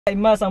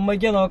Imma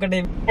Samaki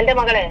Nokade and the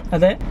Magale. Are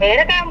they?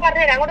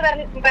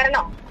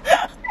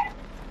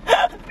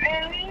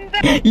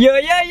 Yo,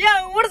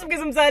 what's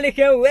up, Salih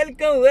here?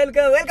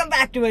 Welcome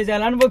back to my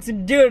channel,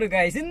 Unboxing Dude,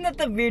 guys. In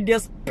the video,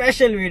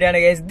 special video,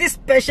 guys. This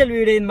special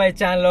video in my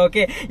channel,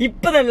 okay?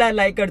 Ippala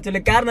like actually,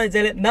 Karna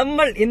channel,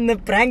 number in the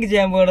prank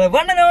jam, one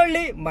and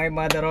only my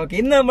mother, okay?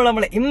 In the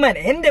Imman,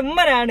 and the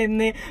Maran in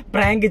the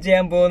prank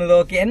jam,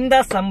 okay? And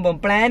the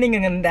sambum planning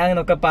and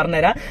Danoka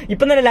Parnera.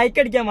 Ippana like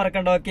it,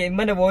 Yamarkan, okay?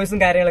 Imman voice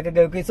and carry like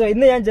a okay. So in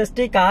the just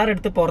a car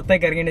at the Porta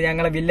Carina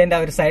Yanga Villan,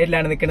 our side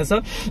land, the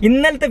so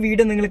in the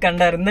video,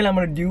 Kanda,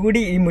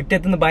 duty in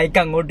Mutet bike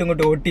and go to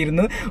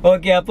Tirnu.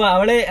 Okay, up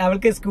our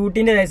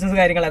scooting license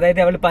carrying a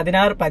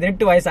Padina, Padin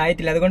to I site,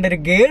 Lagonda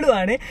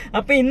Gale,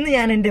 up in the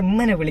end, the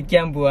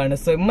Manavilikampuana.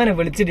 So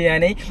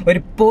Manavilichidiane,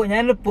 or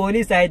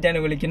police site and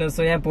Vilikino,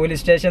 so police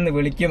station, the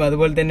Vilikim,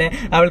 other than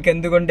I will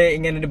Kendugonde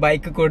in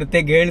bike code,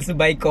 the girls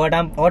bike,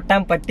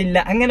 Autam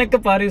Patilla, Anganaka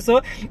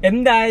Pariso,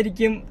 and the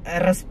ADIK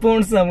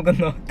response.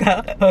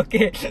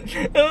 Okay,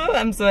 oh,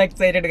 I'm so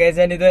excited, guys.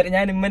 And either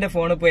Yan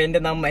phone up and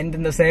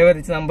the server,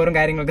 it's number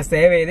carrying like a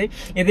save.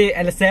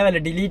 This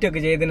save delete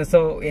okay.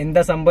 So in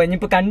the samba, you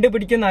can do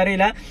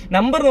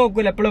number no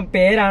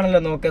pair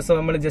and so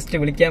I'm just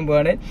will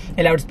a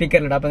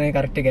loudspeaker up and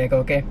correct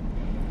okay.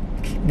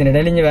 Then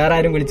telling you where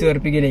I will see your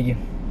piggy.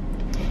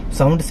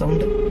 Sound.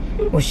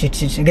 Oh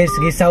shit, guys,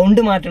 sound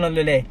Martin on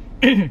the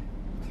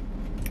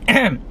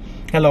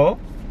hello.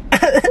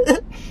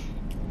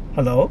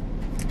 Hello.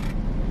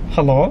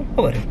 Okay.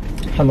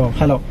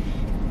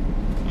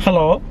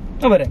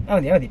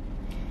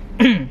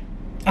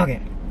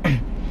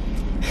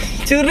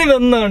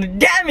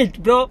 Damn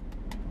it, bro.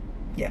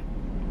 Yeah.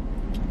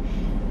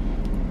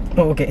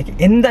 Okay.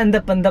 In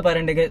the Panda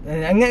Parent, okay.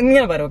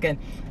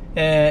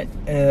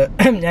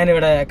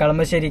 Yanivada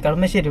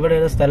Kalmasheri, what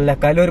is the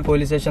Kalur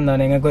police station?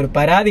 Then I go to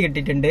Paradi get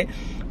it in day.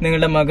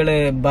 Ningala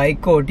Magale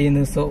bike coat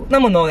in so.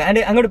 No, and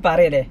I'm going to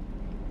parade.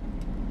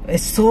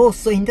 So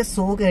in the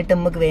so get a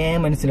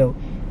McVam and slow.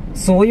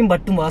 So in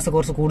but to was a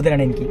course of good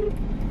than Enki.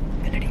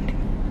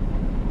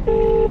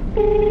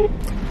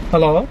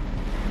 Hello?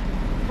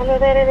 Hello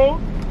there.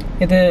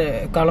 It's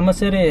a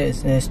Kalmaseri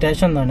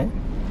station. And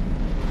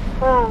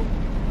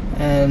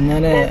I'm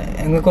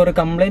going to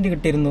complain to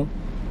Tirno.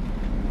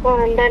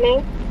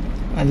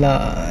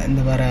 Allah and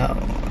the Vara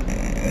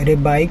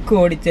bike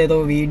code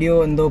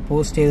video and the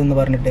post in the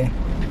Varnate.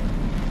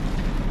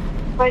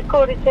 Bike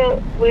code is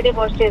a video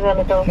post on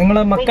the top.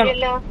 Ningala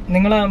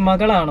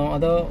Magalano,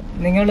 although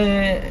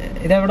Ningale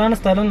Idavan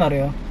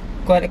Stalario,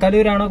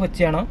 Kalurano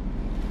Cochiano.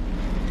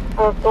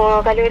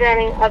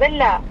 Kalurani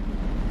Adella.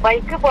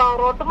 Bike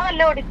Rotama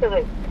load it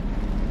today.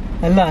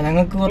 Allah,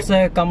 Nangakur's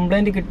a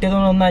complaint to get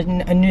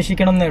on your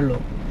chicken on their low.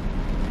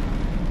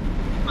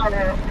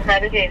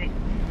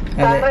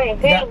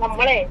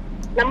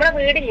 Number of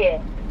video,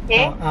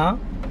 eh?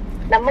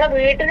 Number of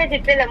video in the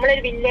city, number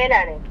of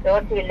villa,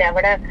 road villa,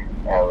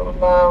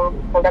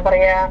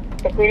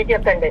 security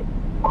of Sunday.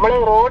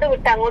 Amala road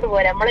with Tango to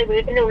where Amala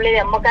waiting to lay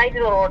a Makai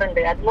road and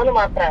that's one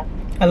matra.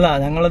 Allah,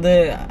 Angla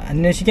the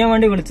Nishika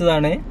Mandi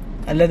Vilchane,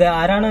 Allah the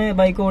Arana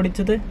bike code each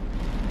other.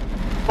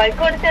 Bike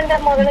code center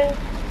model.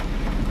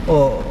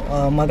 Oh,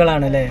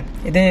 Magalana.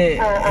 They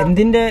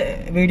ending the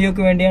video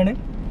Kuendiana?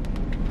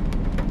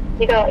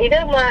 Either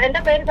and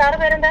the parents are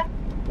there.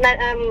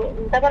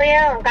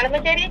 Taparia,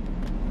 Kalamacheri,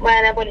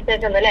 my police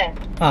station on the left.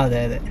 Ah,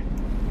 there.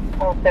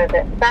 Okay,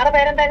 Sara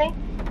parent.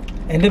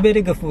 And a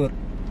very Gafur.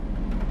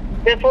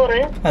 Before,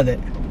 eh? Other.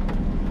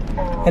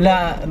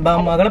 Ella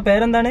Magala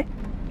parent, and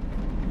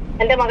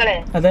the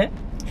Magale. Other.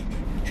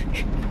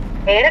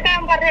 Where I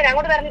come for it, I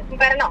go to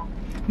Parano.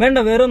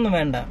 Venda, where on the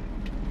Venda?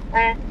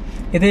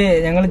 It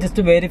is just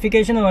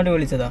verification of what you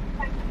will say. A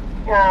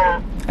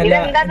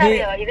video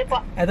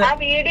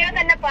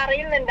than a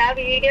paril and a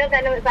video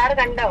than a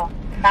Saragando.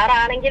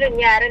 Saranangil and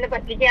Yar and the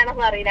Patiana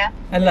Marina.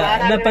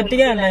 Allah, the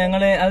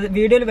Patiana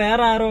video where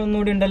are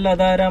no in the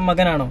Ladara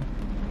Maganano.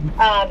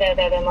 Ah, there.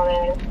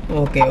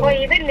 Okay.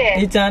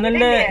 This channel,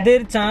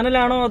 their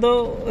channel,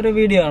 though,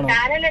 video.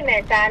 Channel.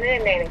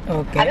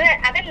 Okay. Other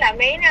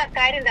main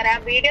car in the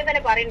video than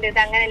a parin, the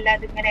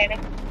Tangana,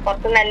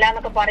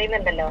 Portunella, Parin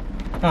and the law.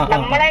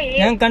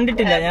 Young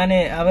country,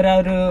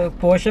 our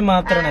portion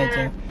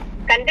master.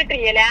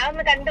 Country, I'm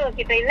the country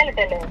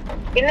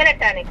in the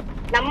tanic.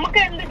 Namaka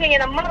and the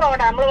number road,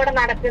 I'm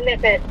not a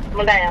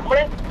Mudaya.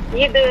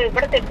 Either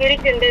but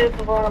security in the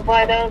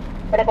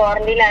but a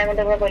quarantine and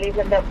the police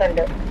and the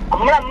thunder.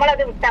 Amala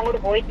the Tango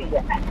voice. I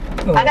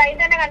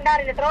then a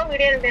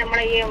video in the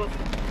Malayam.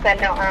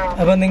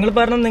 About Ningle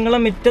Parnam, Ningla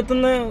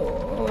Mitatan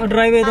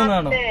drive.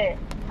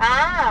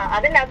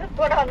 Ah, that's another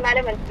sort of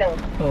element.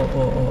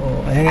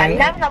 Oh. And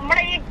now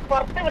somebody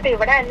positive,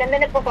 but I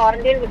then for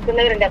quarantine with the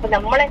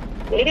number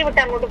 80 would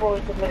come to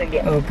voice.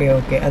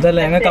 Okay. Other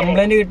than a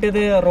complaint to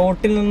the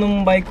road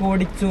till by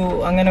code to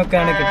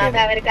Anganoka.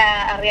 America,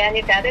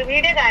 Arianita, the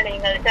video.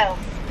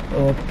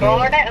 Okay.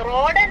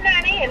 Road and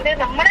Nani, and the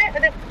number of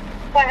the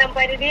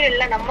number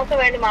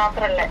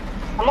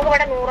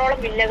നമുക്കിവിടെ 100ഓളം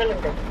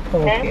വില്ലകളുണ്ട്.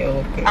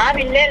 ആ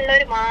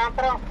വില്ലയുള്ളവർ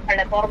മാത്രം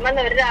അല്ല, പുറമെ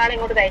ഒരാളെ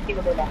ഇങ്ങോട്ട് കയറ്റി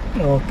വിടൂല.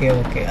 Okay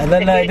okay.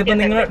 അതല്ല, ഇതിപ്പോ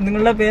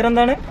നിങ്ങളുടെ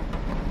പേരെന്താണ്?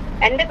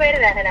 എന്റെ പേര്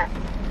രഹന.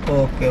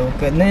 Okay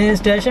okay.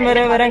 സ്റ്റേഷൻ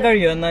വരെ വരാൻ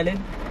കഴിയോ? എന്നാല്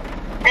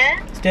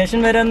സ്റ്റേഷൻ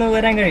വരെ ഒന്ന്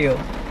വരാൻ കഴിയോ?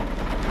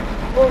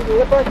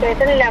 ഇപ്പോ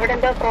സ്റ്റേഷനില്ല, അവിടെ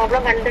എന്തോ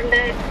പ്രോബ്ലം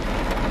കണ്ടിട്ടുണ്ട്.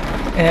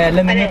 അല്ല,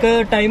 നിങ്ങൾക്ക്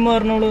ടൈം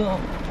പറഞ്ഞോളൂ.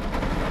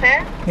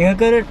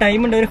 നിങ്ങൾക്ക് ഒരു ടൈം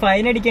ഉണ്ട്, ഒരു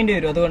ഫൈൻ അടിക്കേണ്ടി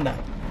വരും, അതുകൊണ്ടാ.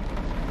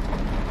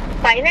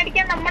 ഫൈൻ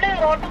അടിക്കാൻ നമ്മള്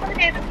റോഡ്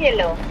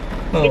ചെയ്തില്ലല്ലോ,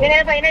 ഇങ്ങനെ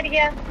ഫൈൻ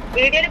അടിക്കാ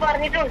വീഡിയോയില്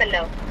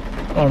പറഞ്ഞിട്ടുണ്ടല്ലോ.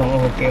 ആണോ?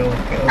 Okay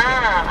okay.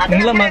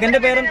 നിങ്ങളെ മകന്റെ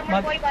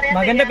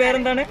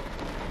പേരെന്താണ്?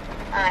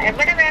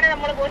 എവിടെ വേറെ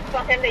നമ്മള് പോയി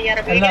പറയാൻ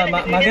തയ്യാറാണ്. അല്ല,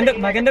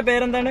 മകന്റെ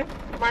പേരെന്താണ്?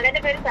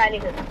 മകന്റെ പേര്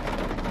സാലിഹ്.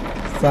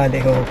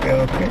 സാലിഹ്. Okay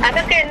okay.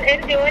 അതൊക്കെ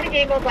ജോലി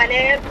ചെയ്യുമ്പോ പല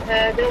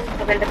ഇതും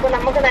ഇപ്പൊ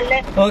നമുക്ക് നല്ല.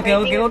 Okay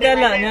okay okay.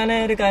 അല്ല, ഞാൻ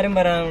ഒരു കാര്യം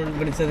പറയാൻ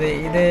വിളിച്ചത്,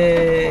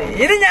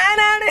 ഇത്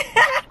ഞാനാണ്.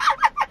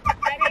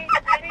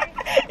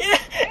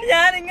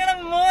 ഞാൻ നിങ്ങളെ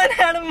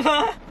മോനാണമ്മ.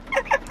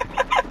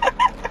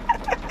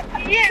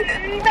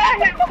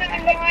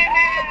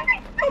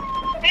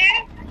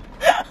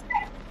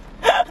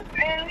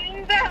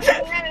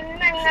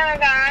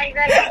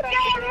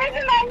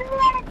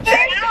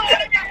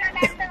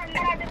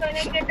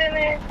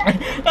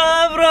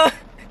 ബ്രോ,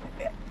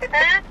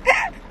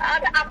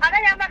 അതാ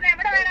ഞാൻ പറഞ്ഞ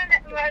എവിടെ വരാൻ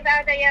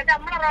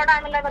നമ്മളെ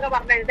റോഡാണല്ലോ എന്നൊക്കെ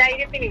പറഞ്ഞത്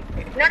ധൈര്യത്തിന്.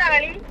 എന്നോടാ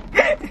കളി.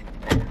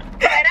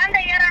 വരാൻ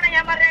തയ്യാറാണ്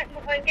ഞാൻ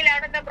പറഞ്ഞെങ്കിൽ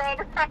അവിടെ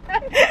പ്രോബ്ലം.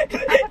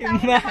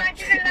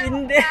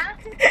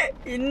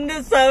 ഇന്റെ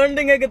സൗണ്ട്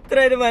നിങ്ങൾക്ക് ഇത്ര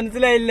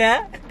മനസ്സിലായില്ല?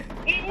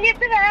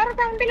 ഇനിയിപ്പോ വേറെ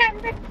സൗണ്ടിൽ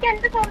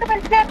എന്റെ സൗണ്ട്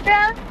മനസ്സിലാക്കുക.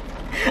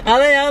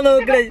 അതാ ഞാൻ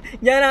നോക്കണേ.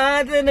 ഞാൻ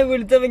ആദ്യം തന്നെ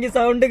വിളിച്ചപ്പോ എനിക്ക്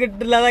സൗണ്ട്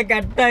കിട്ടില്ല, അതാ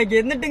കട്ടാക്കി.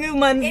 എന്നിട്ട്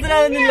നിങ്ങൾക്ക്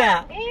മനസ്സിലാവുന്നില്ല.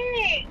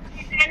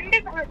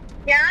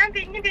 ഞാൻ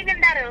പിന്നെ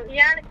എന്താണോ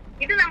ഇയാൾ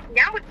ഇത്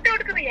ഞാൻ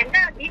വിട്ടുകൊടുക്കുന്നില്ല. എന്താ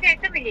ഈ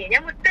കേൾക്കുന്നില്ലേ?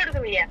 ഞാൻ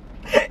വിട്ടുകൊടുക്കുന്നില്ല.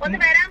 ഒന്ന്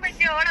വരാൻ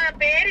പറ്റിയ ഓളെ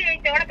പേര്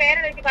ചോദിച്ചു, ഓളെ പേര്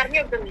ചോദിച്ച് പറഞ്ഞു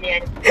കൊടുക്കുന്നില്ല.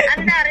 ഞാൻ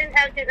എന്താ അറിയാം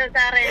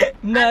സാറേ.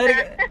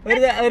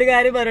 ഒരു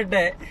കാര്യം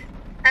പറയട്ടെ,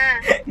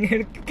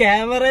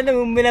 ക്യാമറന്റെ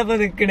മുമ്പിലപ്പൊ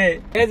നിക്കണേ.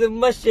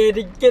 ഉമ്മ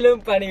ശരിക്കലും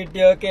പണി കിട്ടി.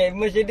 ഓക്കെ,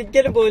 ഉമ്മ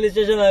ശരിക്കലും പോലീസ്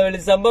സ്റ്റേഷൻ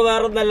വിളിച്ചു. സംഭവം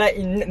വേറെ ഒന്നല്ല,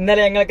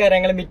 ഇന്നലെ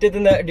ഞങ്ങൾ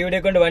മിറ്റത്തുനിന്ന്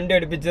ഡ്യൂട്ടിയെ കൊണ്ട് വണ്ടി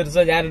എടുപ്പിച്ചു.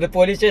 സോ ഞാനത്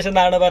പോലീസ്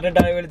സ്റ്റേഷനാണ്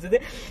പറഞ്ഞിട്ടാണ് വിളിച്ചത്.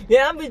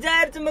 ഞാൻ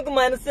വിചാരിച്ചു നമുക്ക്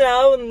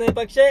മനസ്സിലാവുന്നു,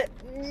 പക്ഷെ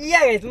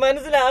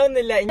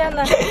മനസ്സിലാവുന്നില്ല.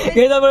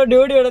 നമ്മള്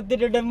ഡ്യൂട്ടി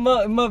എടുത്തിട്ടുണ്ട്.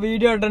 ഉമ്മ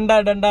വീഡിയോ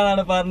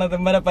ഇടണ്ടാന്നാണ് പറഞ്ഞത്.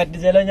 ഉമ്മനെ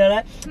പറ്റിച്ചാലോ ഞാൻ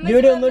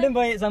ഡ്യൂട്ടി ഒന്നുകൂടി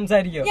പോയി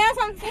സംസാരിക്കോ?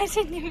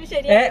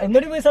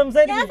 ഒന്നുകൂടി പോയി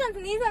സംസാരിക്കും.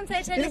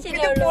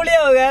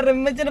 പൊളിയാവും, കാരണം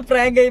ഉമ്മച്ചിന്റെ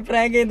പ്രാങ്ക്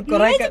ചെയ്ത്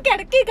കൊറേ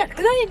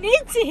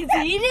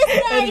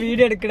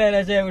വീഡിയോ എടുക്കണ.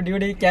 പക്ഷെ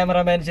ഡ്യൂട്ടി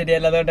ക്യാമറമാൻ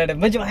ശരിയല്ല, അതുകൊണ്ടാണ്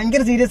ഉമ്മച്ചി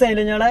ഭയങ്കര സീരിയസ്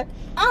ആയില്ലോ ഞങ്ങളെ.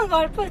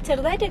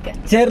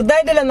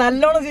 ചെറുതായിട്ടല്ല,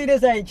 നല്ലോണം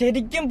സീരിയസ് ആയി.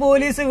 ശരിക്കും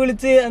പോലീസ്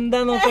വിളിച്ച്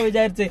എന്താന്നൊക്കെ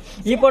വിചാരിച്ച്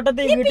ഈ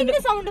പൊട്ടത്തെ ഈ വീട്ടിൽ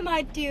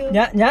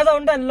ഞാൻ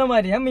സൗണ്ട് നല്ല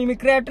മാറി. ഞാൻ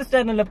മിമിക്രി ആർട്ടിസ്റ്റ്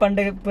ആയിരുന്നല്ലോ പണ്ട്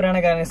പുരാണ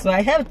കാലം. So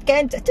I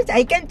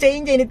can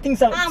change anything.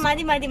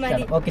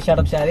 Okay, shut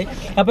up Shari.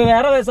 അപ്പൊ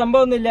വേറെ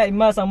സംഭവം ഒന്നുമില്ല.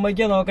 ഇമ്മ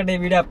സമ്മതിക്കോ നോക്കട്ടെ,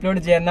 വീഡിയോ അപ്ലോഡ്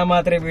ചെയ്യാൻ. എന്നാൽ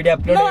മാത്രമേ വീഡിയോ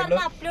അപ്ലോഡ്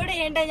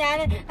ചെയ്യണ്ട. ഞാൻ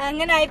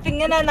അങ്ങനെ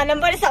ഇങ്ങനെ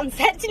നല്ലപോലെ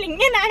സംസാരിച്ചില്ല.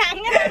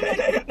 ഇങ്ങനെയാണ്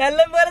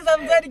നല്ലപോലെ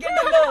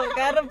സംസാരിക്കണ്ടല്ലോ,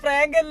 കാരണം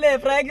പ്രാങ്ക് അല്ലേ.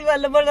 പ്രാങ്കിൽ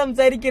നല്ലപോലെ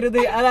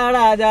സംസാരിക്കരുത്, അതാണ്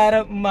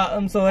ആചാരം.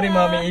 സോറി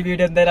മാമി, ഈ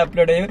വീഡിയോ എന്തായാലും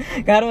അപ്ലോഡ് ചെയ്യും.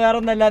 കാരണം വേറെ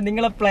ഒന്നല്ല,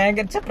 നിങ്ങളെ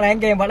പ്രാങ്ക്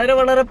ചെയ്യാൻ വളരെ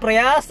വളരെ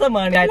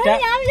പ്രയാസമാണ്.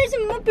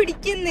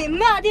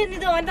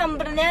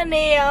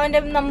 അവന്റെ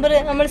നമ്പർ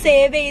നമ്മൾ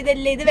സേവ്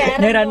ചെയ്തല്ലേ. ഇത്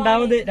ഞാൻ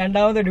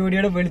രണ്ടാമത്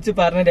ഡ്യൂട്ടിയോട് വിളിച്ച്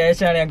പറഞ്ഞ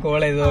ശേഷമാണ് ഞാൻ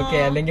കോൾ ചെയ്തത്. ഓക്കെ,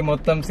 അല്ലെങ്കിൽ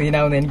മൊത്തം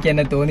സീനാവുന്ന എനിക്ക്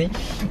തന്നെ തോന്നി.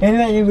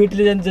 ഈ വീട്ടിൽ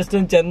ഞാൻ ജസ്റ്റ്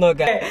ഒന്ന് ചെന്ന്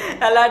നോക്കാം.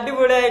 അല്ല,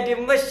 അടിപൊളിയായിട്ട്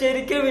ഇമ്മ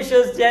ശരിക്കും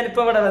വിശ്വസിച്ച് ഞാൻ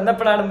ഇപ്പൊ ഇവിടെ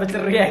വന്നപ്പോഴാണ്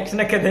റിയാക്ഷൻ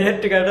ഒക്കെ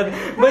നേരിട്ട് കണ്ടത്.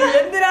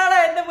 എന്തിനാണോ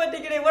എന്നെ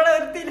പറ്റിക്കണേ? ഇവിടെ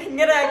ഒരുത്തിൽ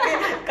ഇങ്ങനെ ആക്കി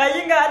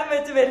കയ്യും കാലും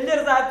വെച്ച്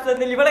വലിയൊരു സാധ്യത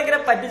തന്നില്ല. ഇവിടെ ഇങ്ങനെ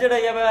പറ്റിച്ചിട്ട്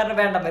കാരണം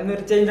വേണ്ട,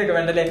 എന്നൊരു ചേഞ്ച് ഒക്കെ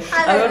വേണ്ടല്ലേ.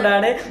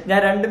 അതുകൊണ്ടാണ് ഞാൻ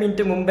 2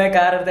 മിനിറ്റ് മുമ്പേ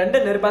കാർ എടുത്ത്,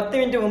 ഒരു 10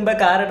 മിനിറ്റ് മുമ്പേ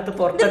കാർ എടുത്ത്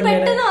പുറത്തിറങ്ങിയത്.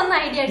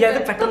 അത്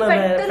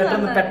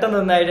പെട്ടെന്ന്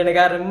ഒന്നും ഐഡിയ ആണ്,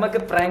 കാരണം നമുക്ക്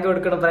പ്രാങ്ക്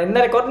കൊടുക്കണം.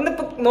 ഇന്നലെ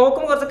ഇന്നിപ്പോ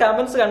നോക്കുമ്പോൾ കുറച്ച്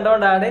കമന്റ്സ്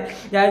കണ്ടോണ്ടാണ്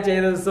ഞാൻ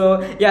ചെയ്തത്. സോ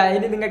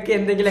ഇനി നിങ്ങൾക്ക്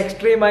എന്തെങ്കിലും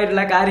എക്സ്ട്രീം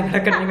ആയിട്ടുള്ള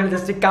കാര്യങ്ങളൊക്കെ നിങ്ങൾ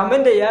ജസ്റ്റ്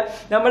കമന്റ് ചെയ്യുക.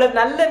 നമ്മൾ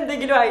നല്ല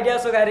എന്തെങ്കിലും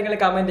ഐഡിയാസോ കാര്യങ്ങൾ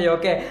കമന്റ് ചെയ്യും.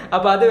 ഓക്കെ,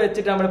 അപ്പൊ അത്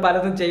വെച്ചിട്ട് നമ്മൾ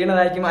പലതും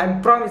ചെയ്യണതായിരിക്കും. I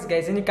promise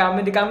guys. ഇനി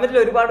കമന്റിൽ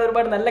ഒരുപാട്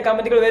നല്ല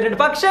കമന്റുകൾ വരുന്നുണ്ട്.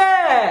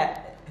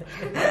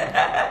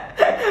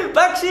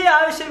 പക്ഷേ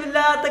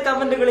ആവശ്യമില്ലാത്ത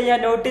കമന്റുകൾ ഞാൻ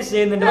നോട്ടീസ്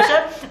ചെയ്യുന്നുണ്ട്. പക്ഷെ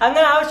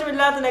അങ്ങനെ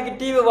ആവശ്യമില്ലാത്ത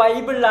നെഗറ്റീവ്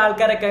വൈബുള്ള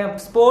ആൾക്കാരൊക്കെ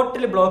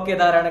സ്പോട്ടിൽ ബ്ലോക്ക്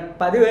ചെയ്താറാണ്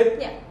പതിവ്.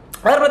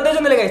 വേറെ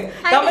പ്രത്യേകിച്ചൊന്നുമില്ല ഗൈസ്.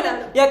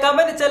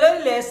 കമന്റ്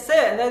ചിലരില്ലേ എസ്,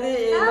 അതായത്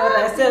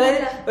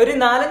ഒരു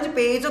 4-5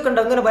 പേജ് ഒക്കെ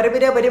ഉണ്ടാവും. ഇങ്ങനെ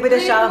വലിയ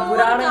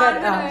പുരാണങ്ങൾ.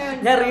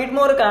 ഞാൻ റീഡ്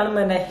മോർ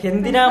കാണുമ്പോ തന്നെ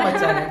എന്തിനാ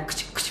മച്ചാണ്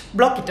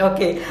ബ്ലോക്ക് ഇറ്റ്.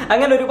 ഓക്കെ,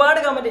 അങ്ങനെ ഒരുപാട്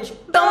കമന്റ്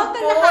ഇഷ്ടം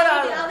പോലെ.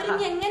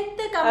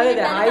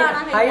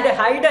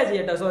 ഹൈഡാ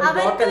ചെയ്യട്ടോ, സോറി,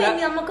 ബ്ലോക്കല്ല.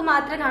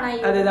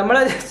 അതെ,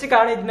 നമ്മളെ ജസ്റ്റ്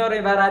കാണാൻ ഇഗ്നോർ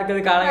ചെയ്യും, വേറെ ആർക്കും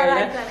അത് കാണാൻ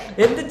കഴിയില്ല.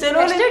 എന്ത്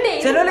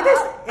ചിലവരൊക്കെ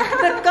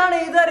എത്രക്കാണ്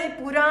എഴുതാറ് ഈ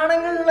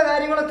പുരാണങ്ങളിലുള്ള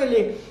കാര്യങ്ങളൊക്കെ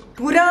അല്ലേ.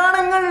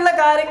 പുരാണങ്ങളിലുള്ള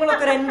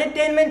കാര്യങ്ങളൊക്കെ ഒരു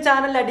എന്റർടൈൻമെന്റ്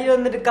ചാനൽ അടിയിൽ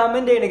വന്നിട്ട്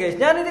കമന്റ് ചെയ്യണ ഗൈസ്.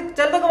 ഞാനിത്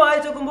ചിലതൊക്കെ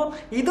വായിച്ചു നോക്കുമ്പോ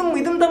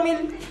ഇതും തമ്മിൽ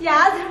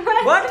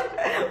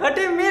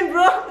മീൻ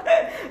ബ്രോ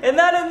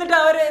എന്നാലും എന്നിട്ട്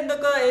അവര്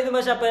എന്തൊക്കെ ഏത്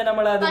പക്ഷെ അപ്പൊ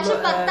നമ്മളത്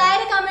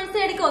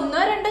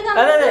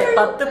അതെ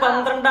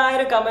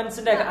 10-12,000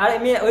 കമന്റ്സിന്റെ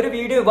ഒരു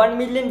വീഡിയോ 1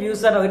 മില്യൺ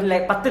വ്യൂസ് ആണ്,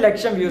 10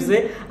 ലക്ഷം വ്യൂസ്.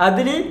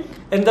 അതില്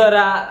എന്താ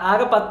പറയാ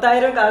ആകെ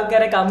 10,000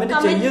 ആൾക്കാരെ കമന്റ്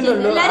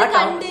ചെയ്യുന്നുള്ളൂ.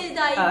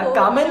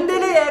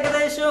 കമന്റില്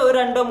ഏകദേശം ഒരു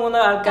 2-3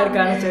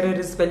 ആൾക്കാർക്കാണ്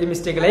ചെറിയൊരു സ്പെല്ലിംഗ്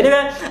മിസ്റ്റേക്ക്.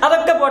 എനിവേ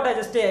അതൊക്കെ പോട്ടെ,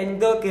 ജസ്റ്റ്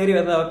എന്തോ കയറി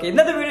വന്നത്. ഓക്കെ,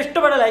 ഇന്നത്തെ വീഡിയോ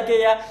ഇഷ്ടപ്പെട്ട ലൈക്ക്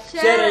ചെയ്യുക,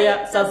 ഷെയർ ചെയ്യുക,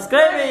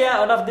 സബ്സ്ക്രൈബ് ചെയ്യുക.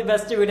 One of the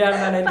best video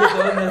ആണെന്നാണ് എനിക്ക്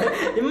തോന്നുന്നത്.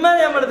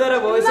 ഇമ്മനെ നമ്മൾ ഇതുവരെ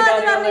വോയിസ്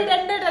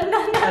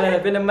അതെ,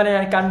 പിന്നെ ഇമ്മനെ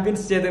ഞാൻ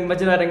കൺവിൻസ് ചെയ്ത്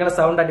ഇമ്മച്ചിന് നിങ്ങളെ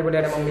സൗണ്ട്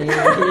അടിപൊളിയാണ് മമ്മി.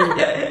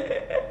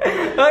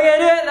 ഓക്കെ,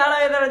 നാളെ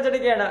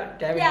വെച്ചിട്ടൊക്കെയാണ്.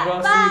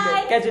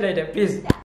 പ്ലീസ്.